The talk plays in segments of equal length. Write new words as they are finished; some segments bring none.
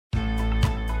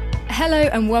Hello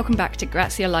and welcome back to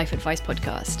Grazia Life Advice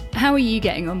Podcast. How are you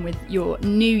getting on with your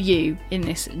new you in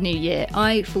this new year?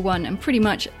 I, for one, am pretty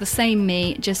much the same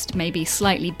me, just maybe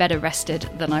slightly better rested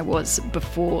than I was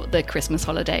before the Christmas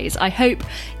holidays. I hope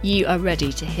you are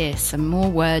ready to hear some more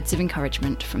words of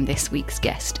encouragement from this week's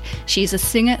guest. She's a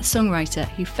singer-songwriter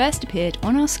who first appeared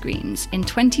on our screens in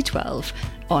 2012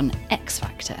 on X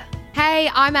Factor.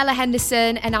 Hey, I'm Ella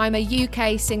Henderson and I'm a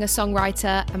UK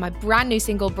singer-songwriter and my brand new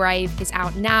single Brave is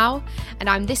out now and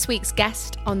I'm this week's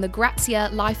guest on the Grazia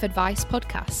Life Advice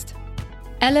Podcast.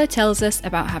 Ella tells us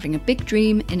about having a big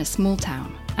dream in a small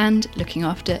town and looking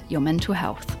after your mental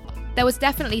health. There was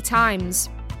definitely times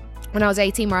when I was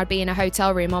 18 where I'd be in a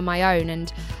hotel room on my own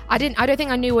and I don't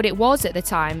think I knew what it was at the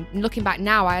time. Looking back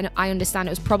now, I understand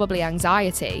it was probably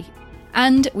anxiety.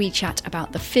 And we chat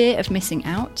about the fear of missing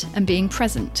out and being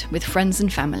present with friends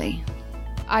and family.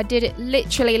 I did it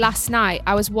literally last night.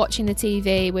 I was watching the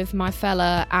TV with my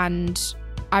fella and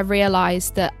I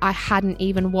realised that I hadn't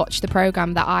even watched the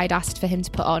programme that I'd asked for him to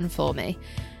put on for me.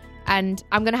 And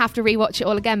I'm going to have to rewatch it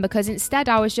all again because instead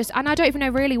I was and I don't even know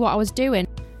really what I was doing.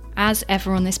 As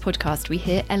ever on this podcast, we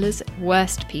hear Ella's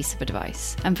worst piece of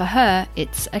advice. And for her,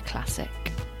 it's a classic: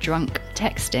 drunk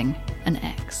texting an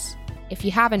ex. If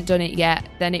you haven't done it yet,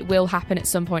 then it will happen at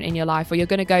some point in your life, or you're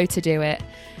going to go to do it.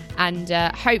 And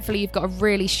hopefully you've got a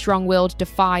really strong-willed,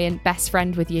 defiant best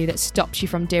friend with you that stops you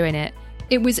from doing it.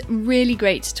 It was really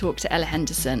great to talk to Ella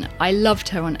Henderson. I loved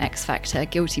her on X Factor,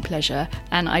 Guilty Pleasure,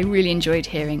 and I really enjoyed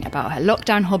hearing about her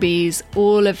lockdown hobbies,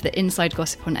 all of the inside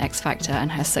gossip on X Factor, and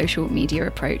her social media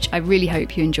approach. I really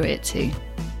hope you enjoy it too.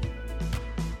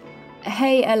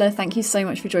 Hey Ella, thank you so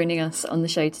much for joining us on the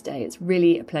show today. It's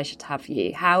really a pleasure to have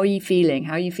you. How are you feeling?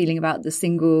 How are you feeling about the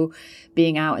single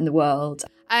being out in the world?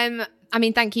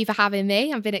 Thank you for having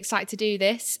me. I've been excited to do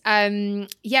this.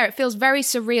 It feels very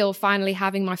surreal finally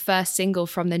having my first single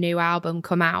from the new album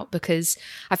come out because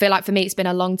I feel like for me it's been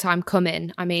a long time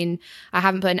coming. I mean, I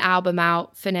haven't put an album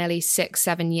out for nearly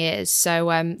 6-7 years. So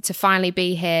to finally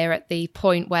be here at the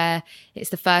point where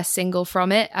it's the first single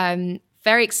from it,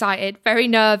 very excited, very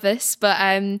nervous, but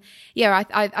I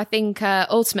think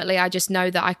ultimately I just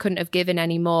know that I couldn't have given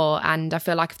any more, and I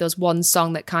feel like if there was one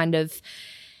song that kind of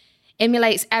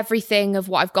emulates everything of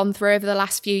what I've gone through over the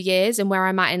last few years and where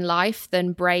I'm at in life,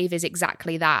 then Brave is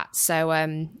exactly that. So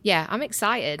I'm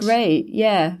excited. Great,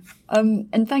 yeah.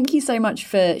 And thank you so much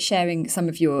for sharing some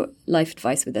of your life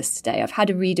advice with us today. I've had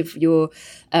a read of your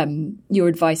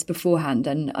advice beforehand,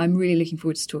 and I'm really looking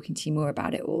forward to talking to you more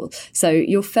about it all. So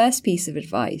your first piece of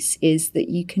advice is that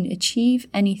you can achieve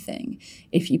anything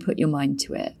if you put your mind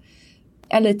to it.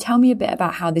 Ella, tell me a bit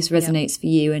about how this resonates for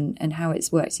you and how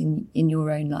it's worked in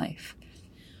your own life.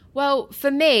 Well,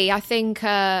 for me, I think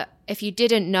if you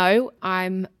didn't know,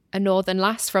 I'm a northern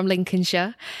lass from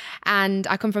Lincolnshire, and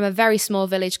I come from a very small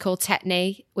village called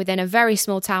Tetney within a very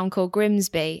small town called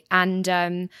Grimsby.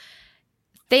 And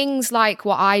things like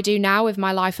what I do now with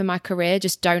my life and my career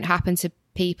just don't happen to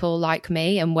people like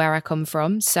me and where I come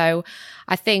from. So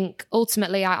I think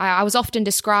ultimately I was often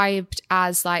described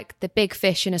as like the big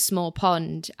fish in a small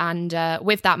pond. And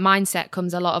with that mindset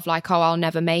comes a lot of like, oh, I'll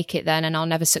never make it then and I'll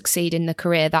never succeed in the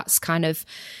career. That's kind of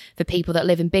for people that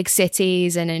live in big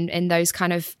cities and in those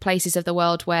kind of places of the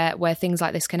world where things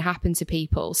like this can happen to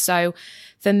people. So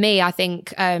for me, I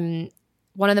think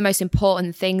one of the most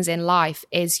important things in life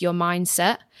is your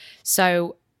mindset.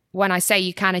 So when I say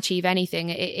you can achieve anything,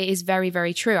 it is very,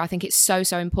 very true. I think it's so,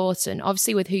 so important,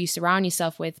 obviously with who you surround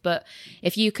yourself with. But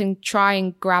if you can try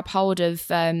and grab hold of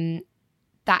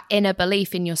that inner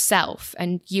belief in yourself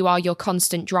and you are your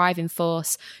constant driving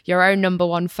force, your own number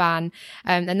one fan,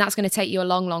 then that's going to take you a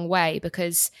long, long way.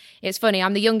 Because it's funny,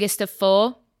 I'm the youngest of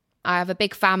 4. I have a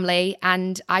big family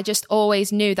and I just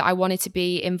always knew that I wanted to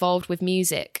be involved with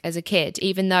music as a kid,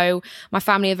 even though my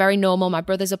family are very normal. My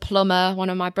brother's a plumber. One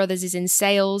of my brothers is in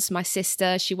sales. My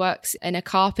sister, she works in a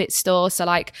carpet store. So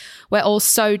like we're all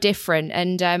so different.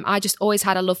 And I just always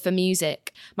had a love for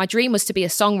music. My dream was to be a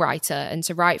songwriter and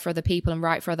to write for other people and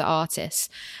write for other artists.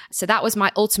 So that was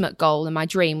my ultimate goal. And my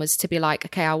dream was to be like,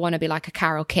 okay, I want to be like a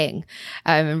Carole King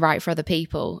and write for other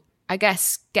people. I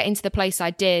guess getting to the place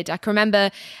I did, I can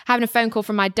remember having a phone call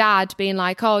from my dad being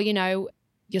like, oh, you know,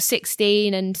 you're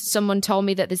 16 and someone told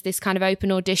me that there's this kind of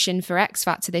open audition for X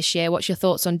Factor this year. What's your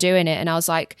thoughts on doing it? And I was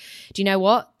like, do you know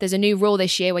what? There's a new rule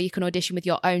this year where you can audition with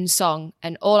your own song.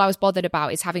 And all I was bothered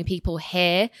about is having people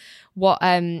hear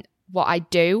what I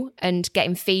do and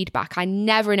getting feedback. I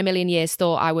never in a million years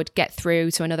thought I would get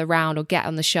through to another round or get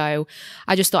on the show.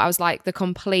 I just thought I was like the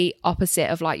complete opposite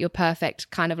of like your perfect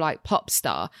kind of like pop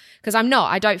star, because I'm not.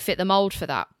 I don't fit the mold for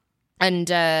that.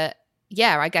 And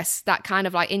yeah, I guess that kind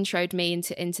of like introed me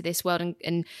into this world,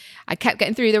 and I kept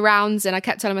getting through the rounds, and I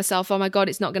kept telling myself, oh my God,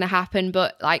 it's not going to happen.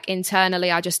 But like internally,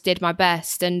 I just did my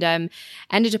best, and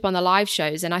ended up on the live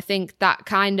shows. And I think that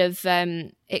kind of,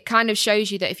 it kind of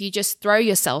shows you that if you just throw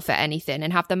yourself at anything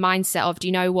and have the mindset of, do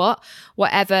you know what,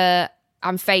 whatever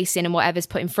I'm facing and whatever's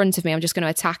put in front of me, I'm just going to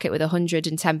attack it with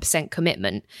 110%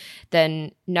 commitment,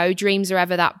 then no dreams are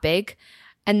ever that big.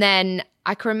 And then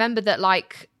I can remember that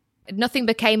like, nothing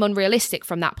became unrealistic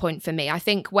from that point for me. I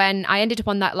think when I ended up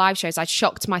on that live shows, I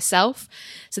shocked myself.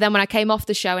 So then when I came off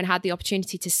the show and had the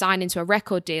opportunity to sign into a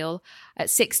record deal at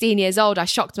 16 years old, I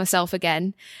shocked myself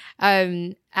again.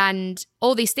 And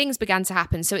all these things began to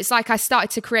happen. So it's like I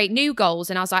started to create new goals,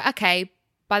 and I was like, okay,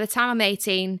 by the time I'm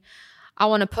 18, I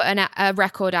want to put a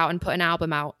record out and put an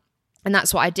album out. And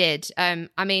that's what I did.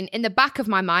 I mean, in the back of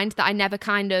my mind that I never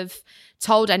kind of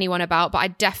told anyone about, but I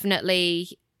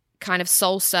definitely kind of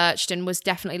soul searched and was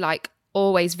definitely like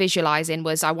always visualizing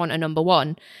was I want a number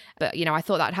one. But, you know, I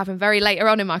thought that'd happen very later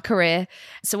on in my career.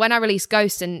 So when I released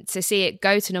Ghost, and to see it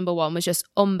go to number one was just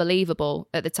unbelievable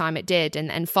at the time it did.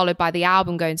 And followed by the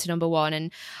album going to number one.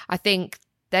 And I think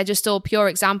they're just all pure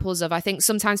examples of, I think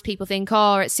sometimes people think,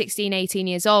 oh, at 16, 18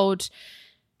 years old,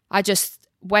 I just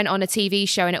went on a TV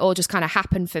show and it all just kind of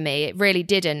happened for me. It really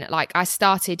didn't. Like I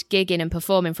started gigging and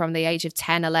performing from the age of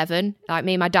 10, 11. Like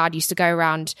me and my dad used to go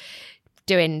around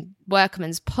doing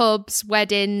workmen's pubs,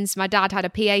 weddings. My dad had a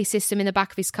PA system in the back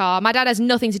of his car. My dad has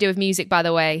nothing to do with music, by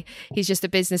the way. He's just a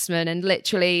businessman, and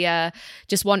literally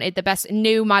just wanted the best,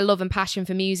 knew my love and passion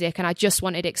for music, and I just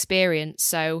wanted experience.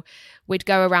 So we'd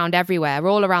go around everywhere,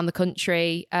 all around the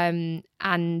country,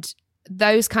 and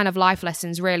those kind of life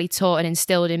lessons really taught and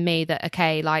instilled in me that,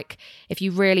 okay, like if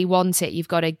you really want it, you've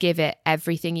got to give it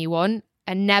everything you want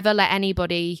and never let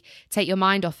anybody take your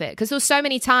mind off it. Because there were so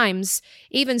many times,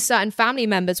 even certain family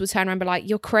members would turn around and be like,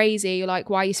 you're crazy. You're like,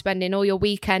 why are you spending all your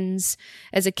weekends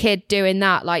as a kid doing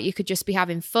that? Like you could just be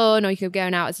having fun, or you could be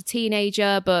going out as a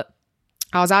teenager. But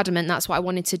I was adamant that's what I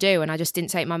wanted to do. And I just didn't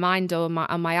take my mind or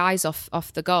my eyes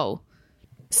off the goal.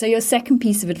 So your second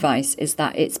piece of advice is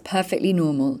that it's perfectly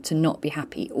normal to not be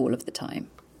happy all of the time.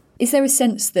 Is there a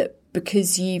sense that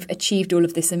because you've achieved all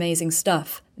of this amazing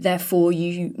stuff, therefore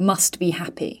you must be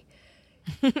happy?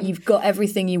 You've got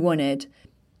everything you wanted.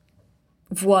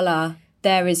 Voila,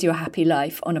 there is your happy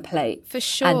life on a plate. For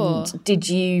sure. And did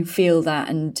you feel that?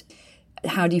 And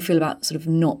how do you feel about sort of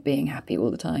not being happy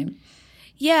all the time?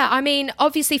 Yeah, I mean,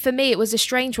 obviously for me, it was a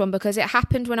strange one because it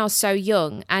happened when I was so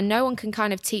young, and no one can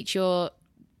kind of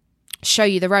show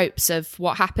you the ropes of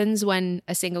what happens when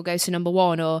a single goes to number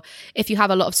one, or if you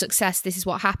have a lot of success, this is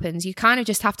what happens. You kind of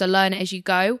just have to learn it as you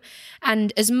go.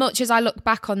 And as much as I look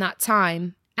back on that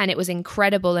time, and it was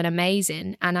incredible and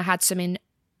amazing, and I had some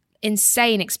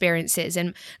insane experiences,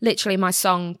 and literally my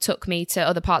song took me to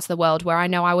other parts of the world where I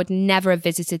know I would never have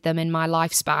visited them in my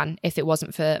lifespan if it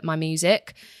wasn't for my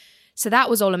music. So that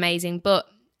was all amazing. But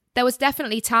there was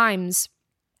definitely times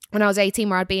when I was 18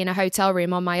 where I'd be in a hotel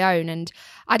room on my own, and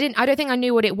I don't think I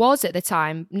knew what it was at the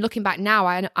time. Looking back now,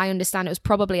 I understand it was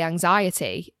probably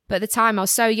anxiety. But at the time I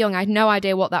was so young, I had no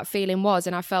idea what that feeling was,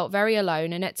 and I felt very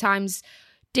alone, and at times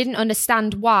didn't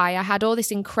understand why. I had all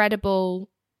this incredible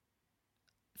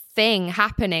thing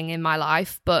happening in my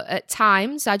life, but at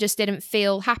times I just didn't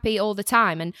feel happy all the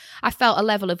time, and I felt a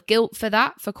level of guilt for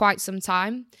that for quite some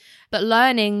time. But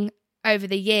learning over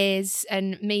the years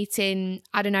and meeting,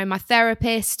 I don't know, my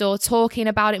therapist, or talking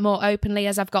about it more openly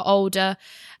as I've got older,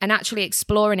 and actually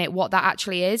exploring it, what that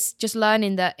actually is, just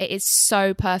learning that it is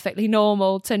so perfectly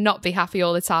normal to not be happy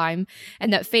all the time,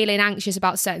 and that feeling anxious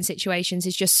about certain situations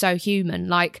is just so human.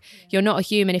 Like you're not a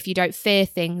human if you don't fear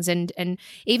things, and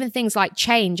even things like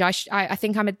change. I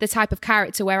think I'm the type of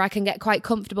character where I can get quite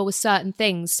comfortable with certain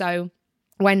things. So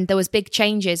when there was big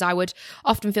changes, I would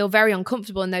often feel very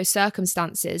uncomfortable in those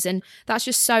circumstances. And that's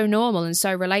just so normal and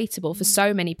so relatable for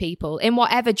so many people in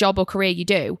whatever job or career you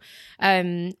do.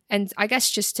 And I guess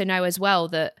just to know as well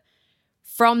that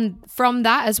from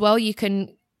that as well,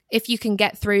 if you can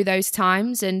get through those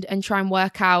times and try and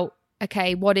work out,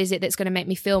 okay, what is it that's going to make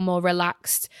me feel more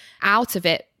relaxed out of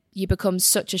it, you become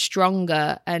such a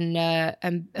stronger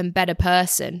and better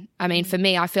person. I mean, for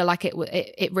me, I feel like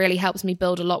it really helps me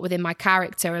build a lot within my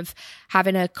character of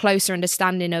having a closer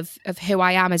understanding of who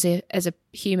I am as a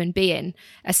human being,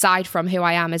 aside from who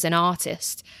I am as an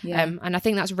artist. Yeah. And I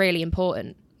think that's really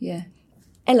important. Yeah.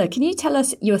 Ella, can you tell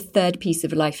us your third piece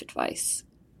of life advice?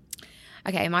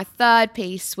 Okay, my third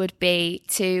piece would be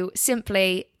to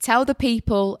simply tell the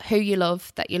people who you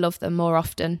love that you love them more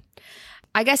often.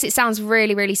 I guess it sounds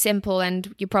really, really simple,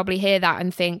 and you probably hear that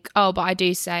and think, oh, but I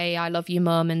do say I love you,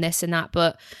 mum, and this and that.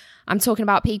 But I'm talking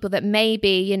about people that maybe,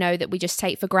 you know, that we just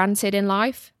take for granted in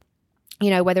life. You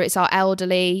know, whether it's our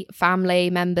elderly family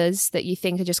members that you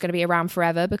think are just going to be around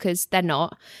forever, because they're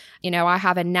not. You know, I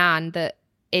have a nan that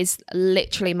is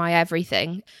literally my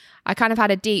everything. I kind of had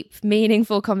a deep,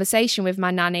 meaningful conversation with my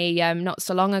nanny not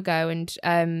so long ago,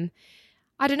 and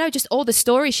I don't know, just all the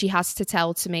stories she has to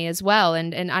tell to me as well.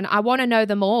 And I want to know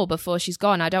them all before she's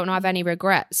gone. I don't have any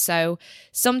regrets. So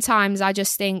sometimes I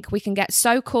just think we can get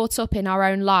so caught up in our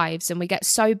own lives, and we get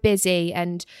so busy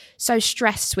and so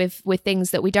stressed with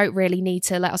things that we don't really need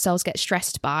to let ourselves get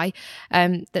stressed by,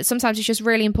 that sometimes it's just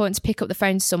really important to pick up the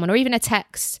phone to someone, or even a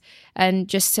text, and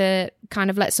just to kind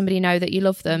of let somebody know that you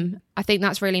love them. I think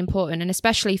that's really important, and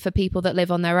especially for people that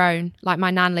live on their own. Like my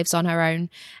nan lives on her own,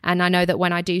 and I know that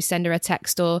when I do send her a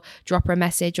text or drop her a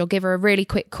message or give her a really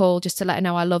quick call just to let her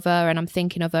know I love her and I'm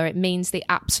thinking of her, it means the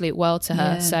absolute world to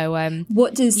her. So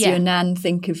what does your nan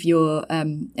think of your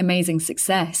amazing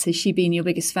success? Has she been your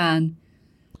biggest fan?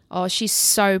 Oh, she's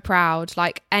so proud.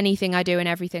 Like anything I do and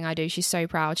everything I do, she's so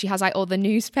proud. She has like all the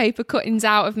newspaper cuttings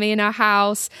out of me in her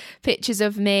house, pictures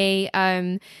of me.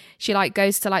 She like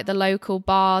goes to like the local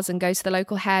bars and goes to the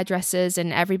local hairdressers,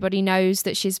 and everybody knows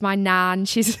that she's my nan.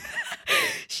 She's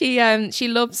she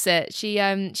loves it.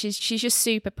 She's just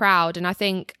super proud. And I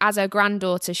think as her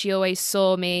granddaughter, she always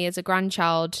saw me as a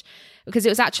grandchild, because it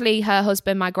was actually her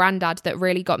husband, my granddad, that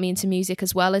really got me into music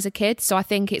as well as a kid. So I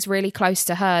think it's really close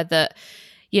to her that,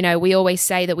 you know, we always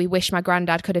say that we wish my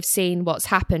granddad could have seen what's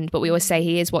happened, but we always say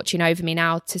he is watching over me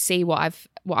now to see what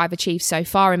I've achieved so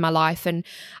far in my life. And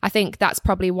I think that's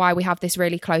probably why we have this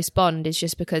really close bond, is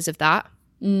just because of that.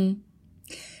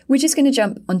 We're just going to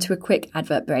jump onto a quick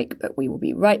advert break, but we will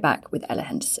be right back with Ella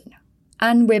Henderson.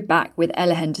 And we're back with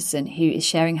Ella Henderson, who is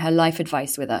sharing her life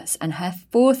advice with us. And her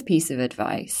fourth piece of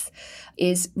advice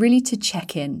is really to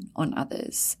check in on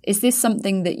others. Is this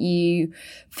something that you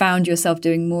found yourself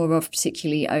doing more of,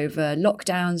 particularly over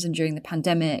lockdowns and during the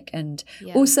pandemic? And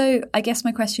also, I guess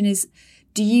my question is,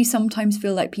 do you sometimes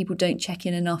feel like people don't check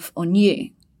in enough on you?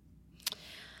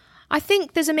 I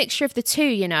think there's a mixture of the two,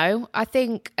 you know. I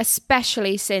think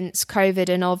especially since COVID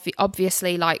and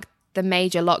obviously like the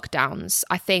major lockdowns,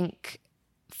 I think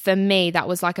for me, that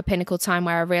was like a pinnacle time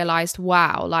where I realized,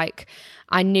 wow, like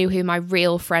I knew who my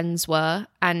real friends were,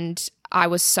 and I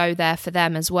was so there for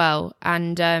them as well.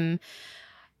 And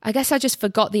I guess I just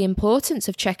forgot the importance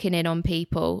of checking in on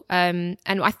people. And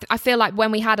I feel like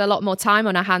when we had a lot more time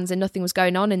on our hands and nothing was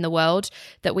going on in the world,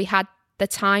 that we had the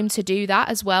time to do that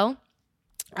as well.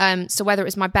 So whether it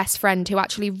was my best friend who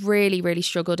actually really, really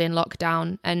struggled in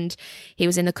lockdown, and he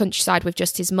was in the countryside with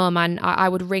just his mum, and I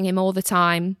would ring him all the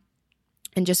time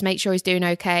and just make sure he's doing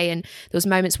okay. And there was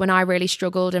moments when I really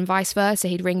struggled and vice versa.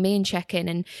 He'd ring me and check in.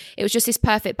 And it was just this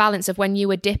perfect balance of when you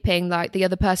were dipping, like the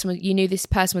other person, you knew this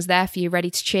person was there for you, ready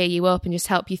to cheer you up and just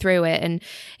help you through it. And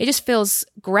it just feels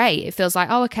great. It feels like,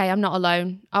 oh, okay, I'm not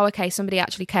alone. Oh, okay, somebody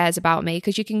actually cares about me.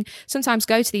 Because you can sometimes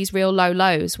go to these real low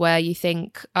lows where you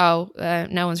think, oh,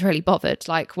 no one's really bothered.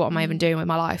 Like, what am I even doing with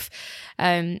my life?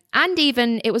 And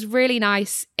even it was really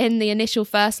nice in the initial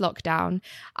first lockdown.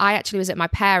 I actually was at my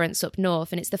parents' up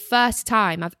north, and it's the first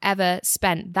time I've ever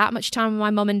spent that much time with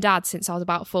my mum and dad since I was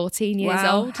about 14 years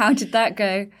old. How did that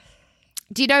go?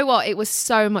 Do you know what? It was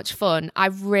so much fun. I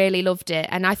really loved it.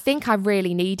 And I think I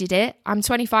really needed it. I'm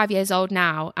 25 years old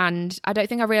now, and I don't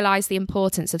think I realised the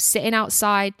importance of sitting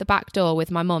outside the back door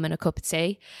with my mum and a cup of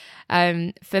tea.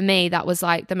 For me, that was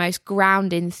like the most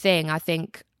grounding thing I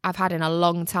think I've had in a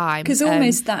long time. Because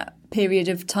almost that period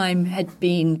of time had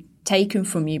been taken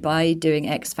from you by doing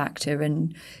X Factor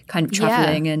and kind of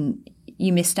travelling, and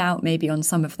you missed out maybe on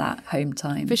some of that home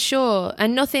time. For sure.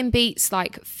 And nothing beats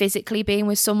like physically being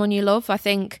with someone you love. I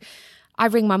think I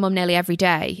ring my mum nearly every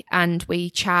day and we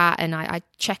chat, and I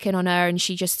check in on her, and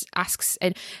she just asks,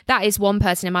 and that is one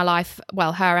person in my life,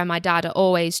 well, her and my dad are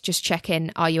always just check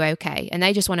in, are you okay? And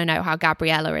they just want to know how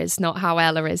Gabriella is, not how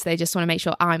Ella is. They just want to make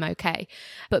sure I'm okay.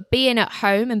 But being at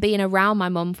home and being around my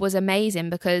mum was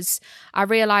amazing, because I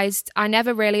realised I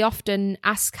never really often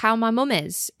ask how my mum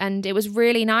is. And it was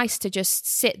really nice to just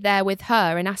sit there with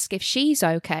her and ask if she's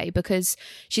okay, because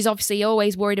she's obviously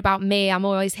always worried about me. I'm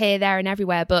always here, there and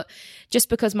everywhere. But just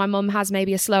because my mum has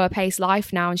maybe a slower paced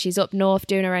life now and she's up north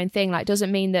doing her own thing, like doesn't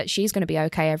mean that she's going to be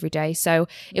okay every day. So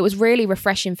it was really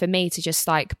refreshing for me to just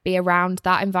like be around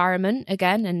that environment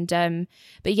again. And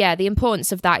but yeah, the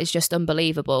importance of that is just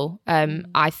unbelievable,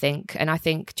 I think. And I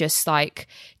think just like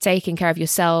taking care of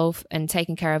yourself and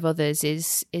taking care of others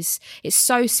is it's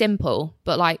so simple,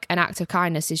 but like an act of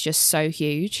kindness is just so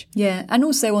huge. Yeah. And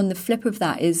also on the flip of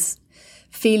that is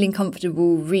feeling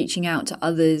comfortable reaching out to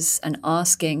others and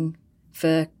asking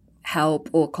for help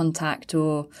or contact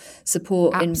or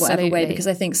support in whatever way, because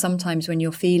I think sometimes when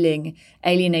you're feeling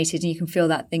alienated, and you can feel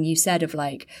that thing you said of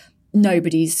like,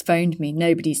 nobody's phoned me,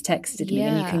 nobody's texted me,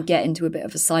 and you can get into a bit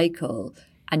of a cycle,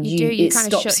 and it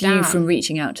stops you from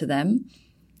reaching out to them.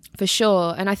 For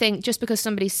sure. And I think just because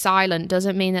somebody's silent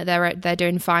doesn't mean that they're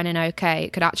doing fine and okay.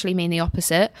 It could actually mean the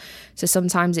opposite. So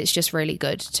sometimes it's just really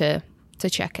good to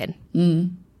check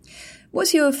in.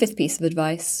 What's your fifth piece of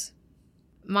advice?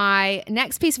 My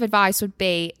next piece of advice would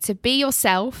be to be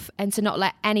yourself and to not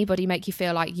let anybody make you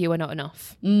feel like you are not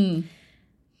enough.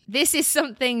 This is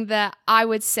something that I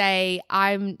would say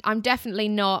I'm definitely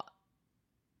not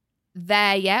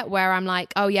there yet, where I'm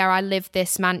like, oh yeah, I live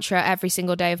this mantra every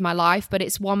single day of my life, but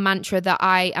it's one mantra that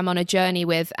I am on a journey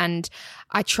with, and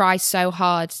I try so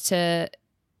hard to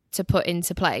put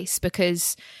into place,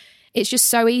 because it's just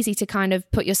so easy to kind of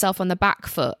put yourself on the back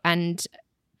foot and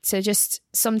to just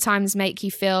sometimes make you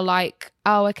feel like,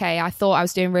 oh, okay, I thought I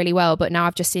was doing really well, but now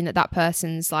I've just seen that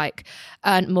person's like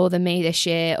earned more than me this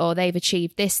year, or they've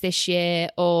achieved this year,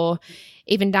 or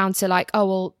even down to like, oh,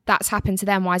 well, that's happened to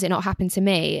them, why has it not happened to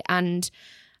me? And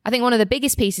I think one of the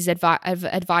biggest pieces of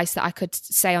advice that I could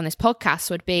say on this podcast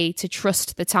would be to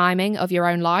trust the timing of your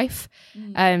own life.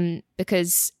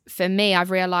 Because for me,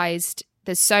 I've realized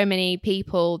there's so many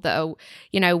people that are,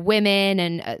 you know, women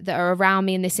and that are around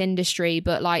me in this industry,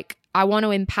 but like, I want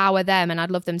to empower them and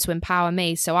I'd love them to empower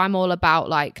me. So I'm all about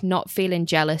like not feeling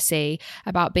jealousy,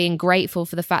 about being grateful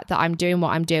for the fact that I'm doing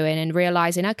what I'm doing and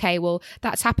realizing, okay, well,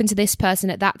 that's happened to this person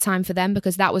at that time for them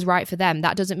because that was right for them.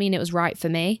 That doesn't mean it was right for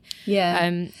me. Yeah.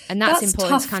 And that's important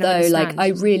tough, to kind of understand. Like, I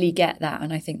really get that.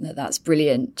 And I think that that's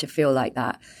brilliant to feel like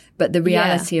that. But the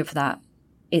reality of that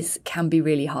can be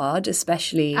really hard,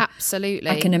 especially. Absolutely.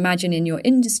 I can imagine in your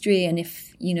industry, and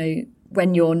if, you know,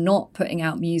 when you're not putting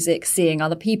out music, seeing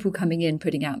other people coming in,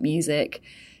 putting out music,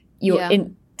 you're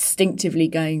instinctively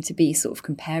going to be sort of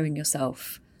comparing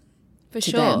yourself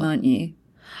to them, aren't you?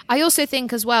 I also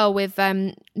think as well with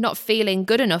not feeling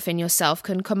good enough in yourself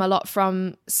can come a lot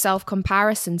from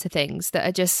self-comparison to things that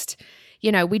are just,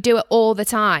 you know, we do it all the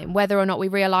time, whether or not we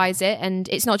realize it. And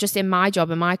it's not just in my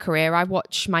job and my career. I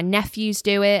watch my nephews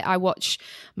do it. I watch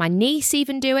my niece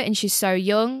even do it, and she's so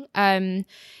young.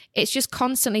 It's just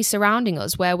constantly surrounding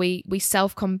us where we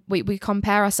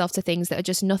compare ourselves to things that are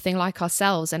just nothing like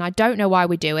ourselves. And I don't know why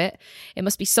we do it. It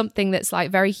must be something that's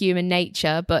like very human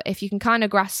nature. But if you can kind of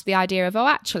grasp the idea of, oh,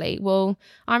 actually, well,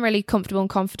 I'm really comfortable and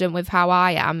confident with how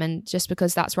I am. And just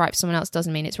because that's right for someone else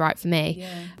doesn't mean it's right for me.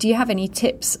 Yeah. Do you have any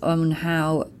tips on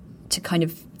how to kind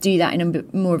of do that in a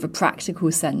bit more of a practical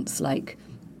sense, like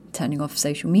turning off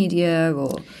social media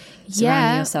or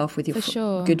surrounding yourself with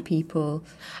your good people?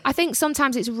 I think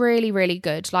sometimes it's really, really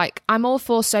good. Like, I'm all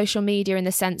for social media in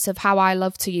the sense of how I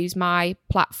love to use my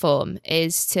platform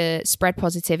is to spread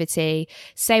positivity,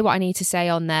 say what I need to say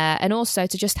on there, and also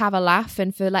to just have a laugh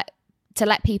and to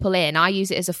let people in. I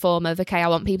use it as a form of, okay, I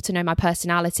want people to know my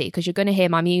personality because you're going to hear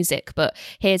my music, but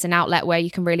here's an outlet where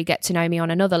you can really get to know me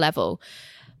on another level.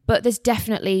 But there's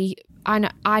definitely,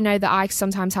 I know that I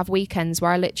sometimes have weekends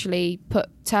where I literally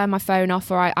turn my phone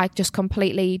off, or I just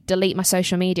completely delete my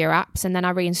social media apps and then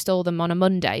I reinstall them on a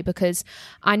Monday because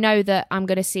I know that I'm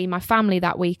going to see my family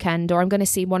that weekend, or I'm going to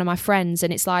see one of my friends.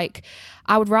 And it's like,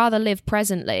 I would rather live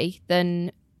presently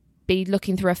than be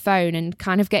looking through a phone and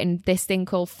kind of getting this thing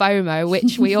called FOMO,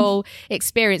 which we all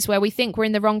experience, where we think we're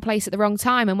in the wrong place at the wrong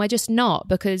time, and we're just not,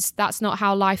 because that's not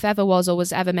how life ever was or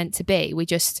was ever meant to be. We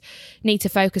just need to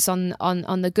focus on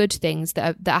the good things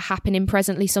that are happening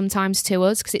presently sometimes to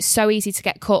us, because it's so easy to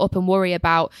get caught up and worry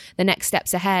about the next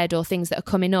steps ahead or things that are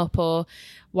coming up, or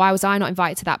why was I not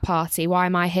invited to that party? Why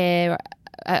am I here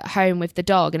at home with the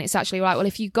dog? And it's actually like, well,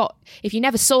 if you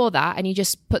never saw that and you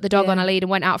just put the dog on a lead and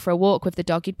went out for a walk with the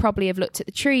dog, you'd probably have looked at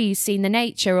the trees, seen the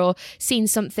nature, or seen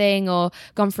something, or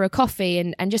gone for a coffee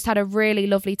and just had a really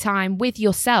lovely time with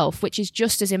yourself, which is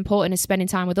just as important as spending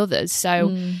time with others.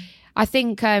 So I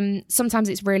think sometimes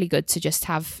it's really good to just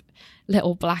have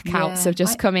little blackouts of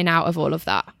just coming out of all of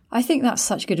that. I think that's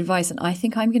such good advice, and I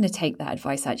think I'm going to take that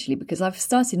advice actually, because I've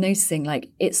started noticing like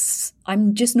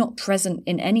I'm just not present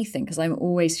in anything because I'm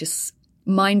always just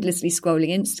mindlessly scrolling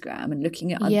Instagram and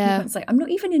looking at other people. It's like, I'm not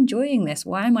even enjoying this.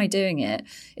 Why am I doing it?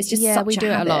 It's just such we a do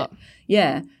habit. It a lot.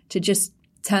 Yeah, to just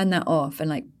turn that off and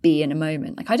like be in a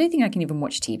moment. Like, I don't think I can even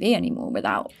watch TV anymore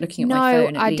without looking at my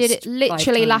phone. I did it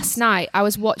literally last night. I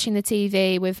was watching the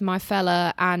TV with my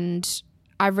fella and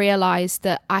I realised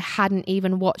that I hadn't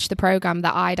even watched the programme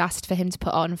that I'd asked for him to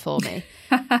put on for me.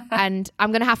 And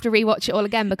I'm going to have to rewatch it all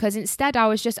again, because instead I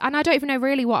was just, and I don't even know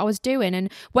really what I was doing,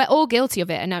 and we're all guilty of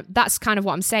it. And that's kind of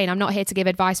what I'm saying. I'm not here to give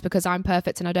advice because I'm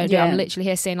perfect and I don't do it. I'm literally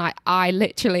here saying, like, I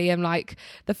literally am like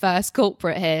the first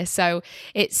culprit here. So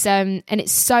it's, and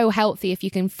it's so healthy if you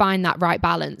can find that right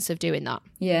balance of doing that.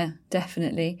 Yeah,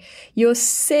 definitely. Your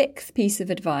sixth piece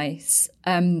of advice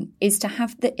is to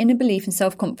have the inner belief and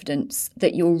self-confidence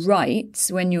that you're right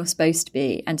when you're supposed to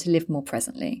be, and to live more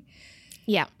presently.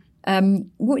 Yeah.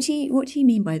 What do you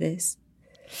mean by this?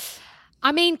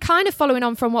 I mean, kind of following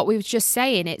on from what we were just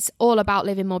saying, it's all about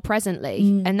living more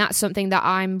presently. And that's something that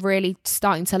I'm really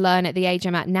starting to learn at the age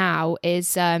I'm at now,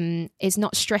 is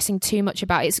not stressing too much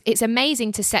about it. It's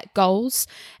amazing to set goals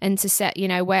and to set, you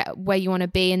know, where you want to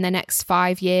be in the next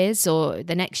 5 years or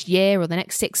the next year or the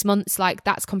next 6 months. Like,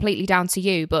 that's completely down to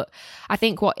you. But I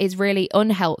think what is really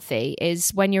unhealthy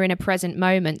is when you're in a present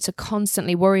moment to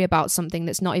constantly worry about something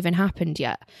that's not even happened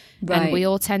yet. Right. And we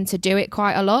all tend to do it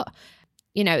quite a lot.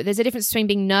 You know, there's a difference between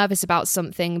being nervous about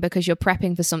something because you're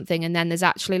prepping for something, and then there's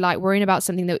actually like worrying about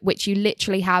something which you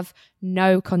literally have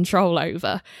no control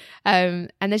over. And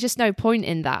there's just no point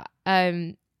in that.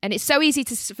 And it's so easy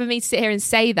for me to sit here and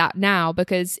say that now,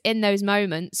 because in those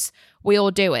moments, we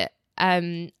all do it.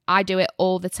 I do it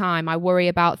all the time. I worry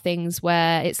about things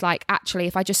where it's like, actually,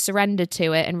 if I just surrendered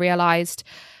to it and realized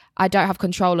I don't have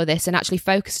control of this, and actually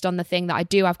focused on the thing that I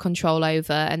do have control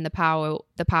over and the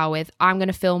power with, I'm going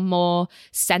to feel more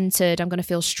centered. I'm going to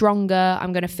feel stronger.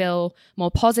 I'm going to feel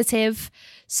more positive.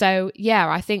 So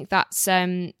yeah, I think that's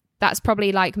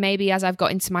probably, like, maybe as I've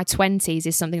got into my 20s,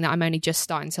 is something that I'm only just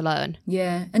starting to learn.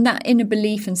 Yeah. And that inner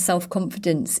belief and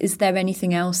self-confidence, is there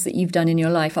anything else that you've done in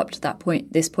your life up to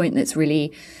this point that's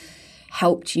really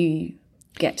helped you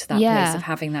get to that place of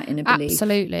having that inner belief?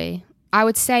 Absolutely. I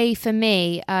would say for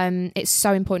me, it's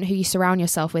so important who you surround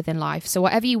yourself with in life. So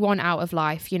whatever you want out of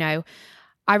life, you know,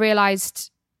 I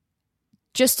realized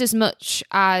just as much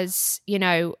as, you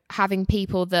know, having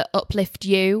people that uplift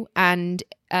you and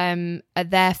are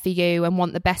there for you and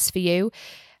want the best for you,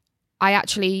 I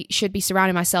actually should be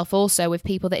surrounding myself also with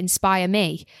people that inspire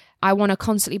me. I want to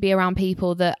constantly be around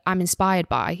people that I'm inspired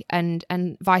by, and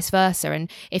vice versa. And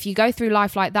if you go through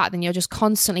life like that, then you're just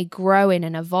constantly growing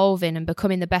and evolving and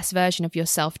becoming the best version of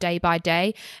yourself day by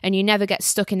day. And you never get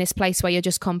stuck in this place where you're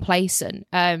just complacent.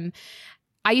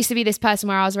 I used to be this person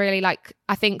where I was really like,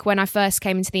 I think when I first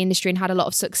came into the industry and had a lot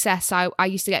of success, I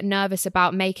used to get nervous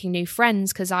about making new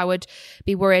friends, because I would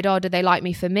be worried, do they like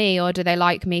me for me, or do they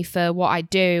like me for what I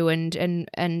do and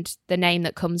the name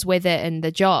that comes with it and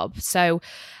the job. So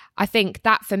I think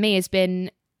that for me has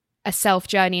been a self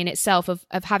journey in itself of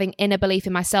having inner belief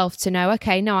in myself to know,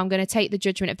 okay, no, I'm going to take the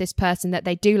judgment of this person that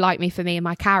they do like me for me and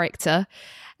my character.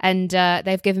 And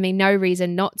they've given me no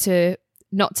reason not to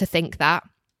think that.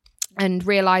 And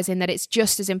realizing that it's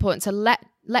just as important to let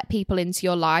people into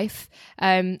your life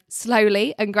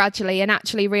slowly and gradually, and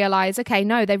actually realize, okay,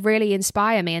 no, they really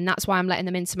inspire me, and that's why I'm letting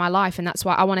them into my life, and that's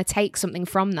why I want to take something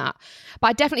from that. But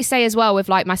I definitely say as well, with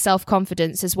like my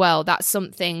self-confidence as well, that's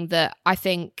something that I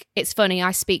think, it's funny,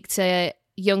 I speak to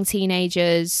young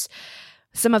teenagers,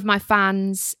 some of my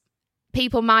fans,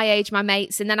 people my age, my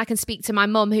mates, and then I can speak to my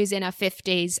mum who's in her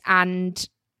 50s, and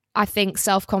I think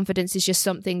self-confidence is just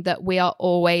something that we are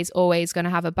always going to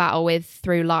have a battle with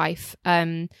through life.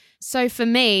 So for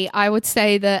me, I would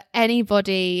say that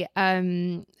anybody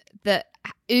that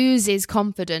oozes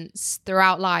confidence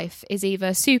throughout life is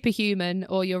either superhuman,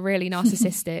 or you're really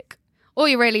narcissistic, or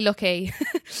you're really lucky.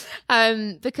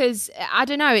 Because I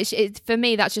don't know, it's for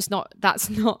me, that's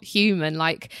not human.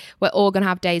 Like, we're all going to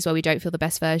have days where we don't feel the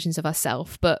best versions of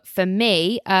ourselves. But for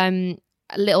me,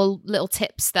 little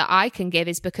tips that I can give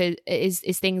is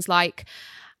things like,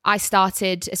 I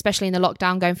started, especially in the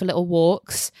lockdown, going for little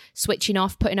walks, switching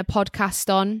off, putting a podcast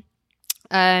on,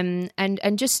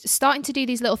 and just starting to do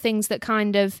these little things that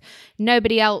kind of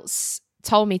nobody else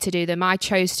told me to do them. I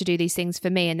chose to do these things for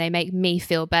me, and they make me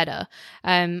feel better.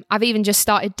 I've even just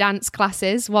started dance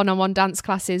classes, one-on-one dance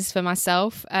classes for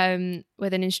myself,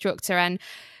 with an instructor, and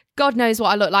God knows what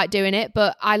I look like doing it,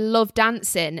 but I love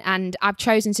dancing, and I've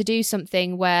chosen to do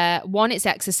something where, one, it's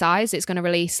exercise. It's going to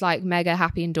release like mega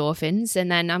happy endorphins, and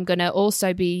then I'm going to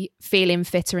also be feeling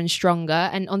fitter and stronger.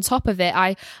 And on top of it,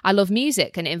 I love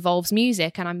music, and it involves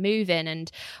music, and I'm moving.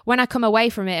 And when I come away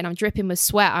from it and I'm dripping with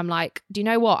sweat, I'm like, do you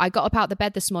know what? I got up out of the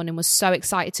bed this morning, was so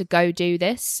excited to go do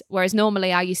this. Whereas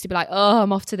normally I used to be like, oh,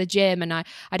 I'm off to the gym, and I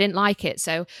didn't like it.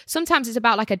 So sometimes it's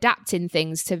about like adapting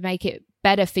things to make it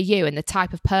better for you and the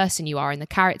type of person you are and the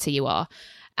character you are.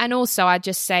 And also, I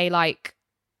just say, like,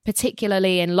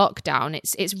 particularly in lockdown,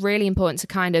 it's really important to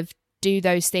kind of do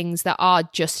those things that are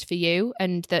just for you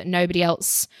and that nobody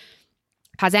else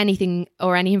has anything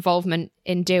or any involvement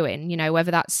in doing, you know, whether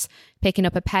that's picking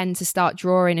up a pen to start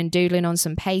drawing and doodling on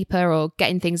some paper, or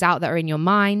getting things out that are in your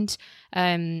mind,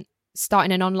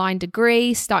 starting an online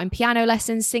degree, starting piano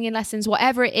lessons, singing lessons,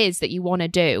 whatever it is that you want to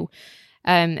do.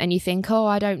 And you think, oh,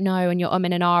 I don't know, and you're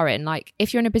umming and ahhing. Like,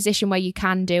 if you're in a position where you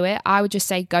can do it, I would just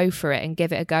say go for it and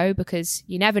give it a go, because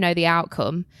you never know the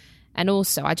outcome. And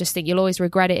also, I just think you'll always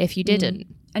regret it if you didn't.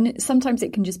 And sometimes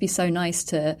it can just be so nice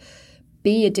to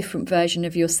be a different version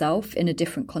of yourself in a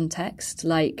different context.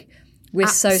 Like, we're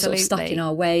so sort of stuck in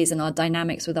our ways and our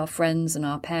dynamics with our friends and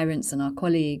our parents and our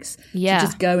colleagues. Yeah. To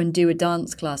just go and do a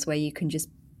dance class where you can just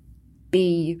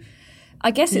be,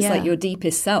 I guess it's like your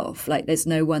deepest self. Like, there's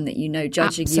no one that you know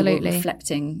judging you or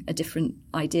reflecting a different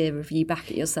idea of you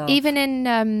back at yourself. Even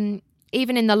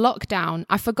in the lockdown,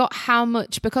 I forgot how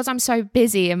much, because I'm so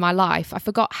busy in my life, I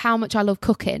forgot how much I love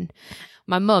cooking.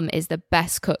 My mum is the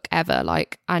best cook ever.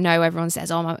 Like, I know everyone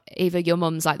says, oh, either your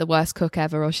mum's like the worst cook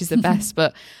ever or she's the best,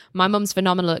 but my mum's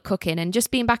phenomenal at cooking. And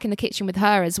just being back in the kitchen with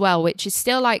her as well, which is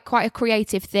still like quite a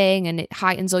creative thing, and it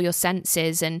heightens all your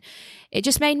senses. And it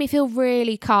just made me feel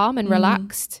really calm and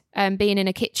relaxed, being in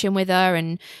a kitchen with her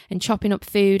and chopping up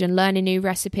food and learning new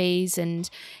recipes. And,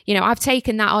 you know, I've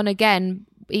taken that on again,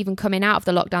 even coming out of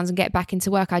the lockdowns and get back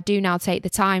into work. I do now take the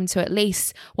time to, at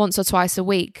least once or twice a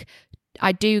week,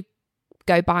 I do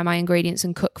go buy my ingredients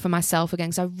and cook for myself again,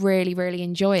 because I really, really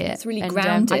enjoy it. It's really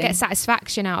grounding. I get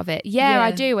satisfaction out of it. Yeah, I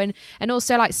do. And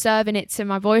also, like, serving it to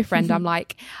my boyfriend, I'm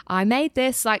like, I made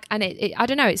this, like, and it I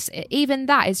don't know, it's even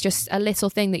that is just a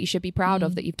little thing that you should be proud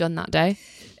of that you've done that day.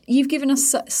 You've given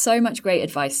us so much great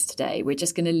advice today. We're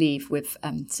just going to leave with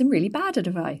some really bad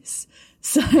advice.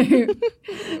 So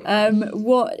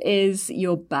what is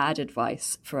your bad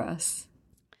advice for us?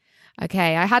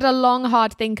 Okay, I had a long,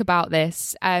 hard think about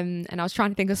this, and I was trying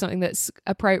to think of something that's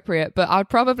appropriate, but I would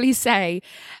probably say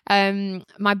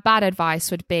my bad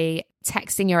advice would be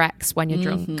texting your ex when you're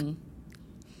drunk.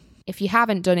 If you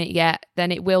haven't done it yet,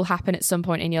 then it will happen at some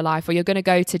point in your life, or you're going to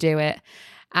go to do it.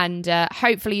 And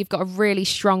hopefully you've got a really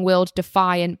strong-willed,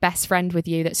 defiant best friend with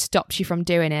you that stops you from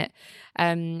doing it.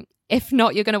 If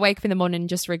not, you're going to wake up in the morning and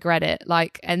just regret it.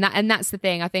 Like, and that's the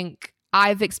thing. I think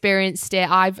I've experienced it.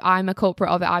 I'm a culprit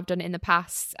of it. I've done it in the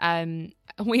past.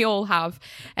 We all have.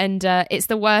 And it's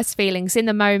the worst feelings. In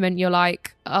the moment, you're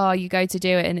like, oh, you go to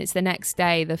do it, and it's the next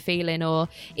day, the feeling. Or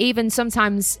even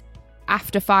sometimes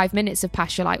after 5 minutes have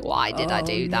passed, you're like, why did I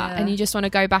do that? And you just want to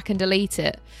go back and delete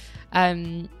it.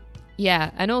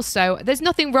 Yeah. And also, there's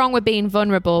nothing wrong with being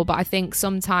vulnerable, but I think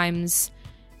sometimes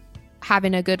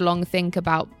having a good long think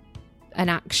about an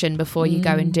action before you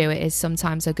go and do it is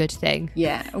sometimes a good thing.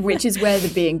 Yeah, which is where the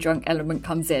being drunk element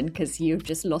comes in, because you've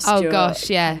just lost your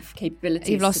capabilities.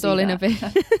 You've lost all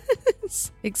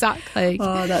inhibitions. Exactly.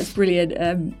 Oh, that's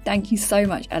brilliant. Thank you so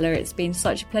much, Ella. It's been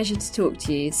such a pleasure to talk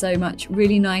to you. So much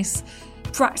really nice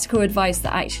practical advice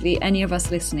that actually any of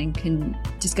us listening can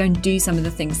just go and do some of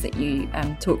the things that you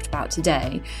talked about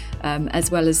today, as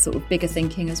well as sort of bigger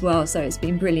thinking as well. So it's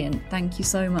been brilliant. Thank you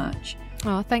so much.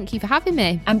 Oh, thank you for having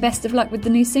me. And best of luck with the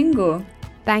new single.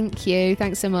 Thank you.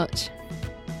 Thanks so much.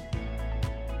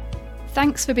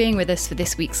 Thanks for being with us for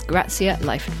this week's Grazia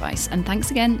Life Advice, and thanks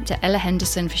again to Ella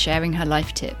Henderson for sharing her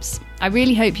life tips. I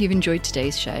really hope you've enjoyed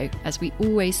today's show. As we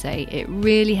always say, it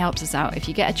really helps us out if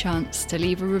you get a chance to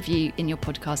leave a review in your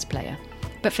podcast player.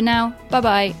 But for now,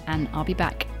 bye-bye, and I'll be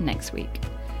back next week.